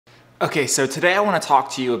Okay, so today I want to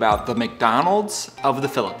talk to you about the McDonald's of the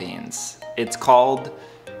Philippines. It's called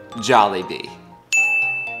JOLLIBEE.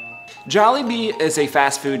 JOLLIBEE is a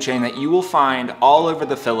fast food chain that you will find all over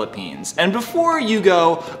the Philippines. And before you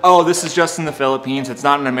go, oh, this is just in the Philippines, it's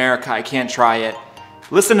not in America, I can't try it.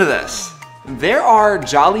 Listen to this. There are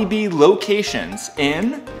JOLLIBEE locations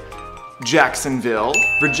in Jacksonville,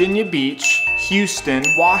 Virginia Beach, Houston,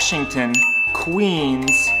 Washington,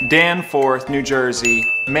 Queens, Danforth, New Jersey,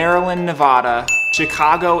 Maryland, Nevada,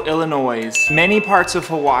 Chicago, Illinois, many parts of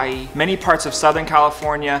Hawaii, many parts of Southern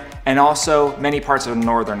California, and also many parts of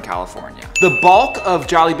Northern California. The bulk of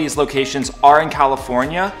JOLLIBEE's locations are in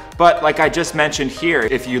California, but like I just mentioned here,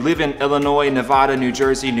 if you live in Illinois, Nevada, New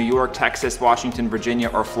Jersey, New York, Texas, Washington, Virginia,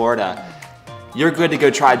 or Florida, you're good to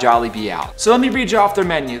go try JOLLIBEE out. So let me read you off their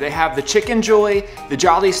menu. They have the Chicken Joy, the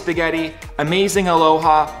Jolly Spaghetti, Amazing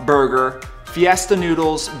Aloha Burger, Fiesta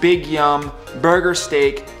Noodles, Big Yum, Burger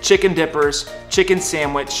Steak, Chicken Dippers, Chicken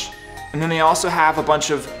Sandwich, and then they also have a bunch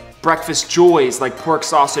of breakfast joys like pork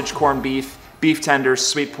sausage, corned beef, beef tenders,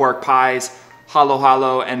 sweet pork pies, halo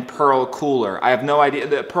halo, and pearl cooler. I have no idea.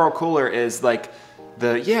 The pearl cooler is like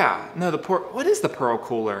what is the pearl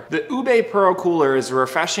cooler? The ube pearl cooler is a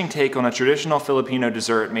refreshing take on a traditional Filipino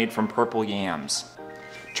dessert made from purple yams.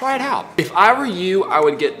 Try it out. If I were you, I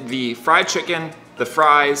would get the fried chicken, the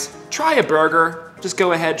fries, try a burger. Just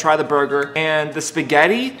go ahead, try the burger. And the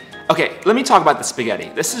spaghetti, okay, let me talk about the spaghetti.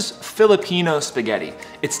 This is Filipino spaghetti.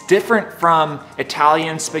 It's different from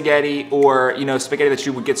Italian spaghetti or, spaghetti that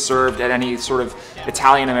you would get served at any sort of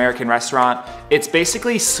Italian-American restaurant. It's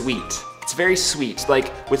basically sweet. It's very sweet.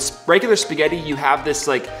 Like with regular spaghetti, you have this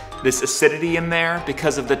acidity in there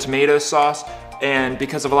because of the tomato sauce and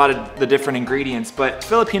because of a lot of the different ingredients. But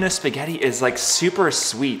Filipino spaghetti is like super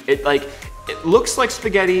sweet. It looks like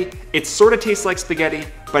spaghetti, it sort of tastes like spaghetti,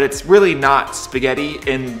 but it's really not spaghetti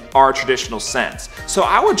in our traditional sense. So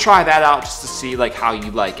I would try that out just to see like how you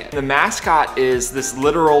like it. The mascot is this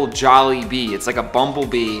literal JOLLIBEE. It's like a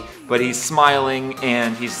bumblebee, but he's smiling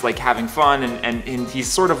and he's like having fun and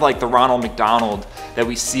he's sort of like the Ronald McDonald that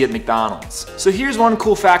we see at McDonald's. So here's one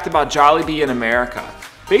cool fact about JOLLIBEE in America.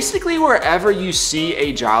 Basically wherever you see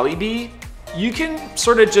a JOLLIBEE, you can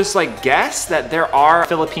sort of just like guess that there are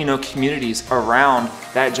Filipino communities around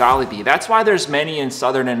that JOLLIBEE. That's why there's many in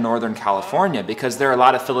Southern and Northern California, because there are a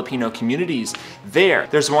lot of Filipino communities there.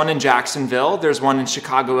 There's one in Jacksonville, there's one in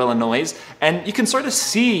Chicago, Illinois, and you can sort of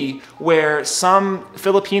see where some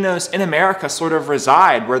Filipinos in America sort of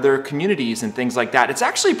reside, where there are communities and things like that. It's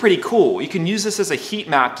actually pretty cool. You can use this as a heat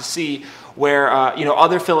map to see where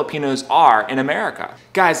other Filipinos are in America.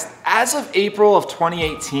 Guys, as of April of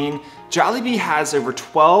 2018, JOLLIBEE has over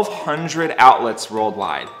 1,200 outlets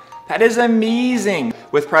worldwide. That is amazing,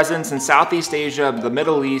 with presence in Southeast Asia, the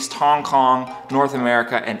Middle East, Hong Kong, North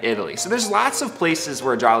America, and Italy. So there's lots of places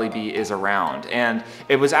where JOLLIBEE is around, and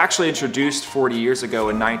it was actually introduced 40 years ago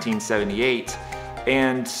in 1978.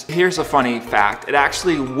 And here's a funny fact, it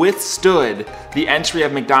actually withstood the entry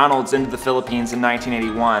of McDonald's into the Philippines in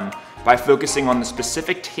 1981 by focusing on the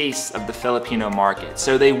specific tastes of the Filipino market.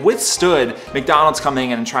 So they withstood McDonald's coming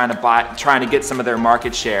in and trying to get some of their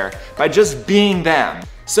market share by just being them.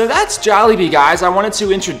 So that's JOLLIBEE, guys. I wanted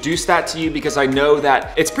to introduce that to you because I know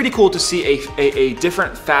that it's pretty cool to see a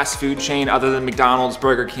different fast food chain other than McDonald's,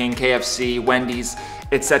 Burger King, KFC, Wendy's,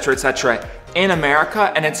 etc., in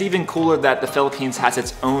America. And it's even cooler that the Philippines has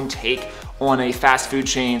its own take on a fast food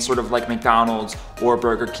chain, sort of like McDonald's or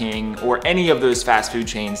Burger King or any of those fast food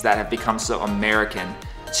chains that have become so American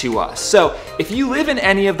to us. So if you live in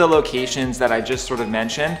any of the locations that I just sort of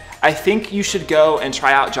mentioned, I think you should go and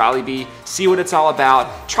try out JOLLIBEE, see what it's all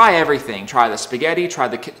about, try everything. Try the spaghetti, try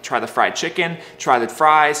the fried chicken, try the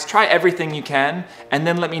fries, try everything you can, and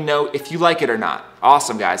then let me know if you like it or not.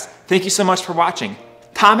 Awesome, guys. Thank you so much for watching.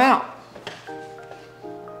 Time out.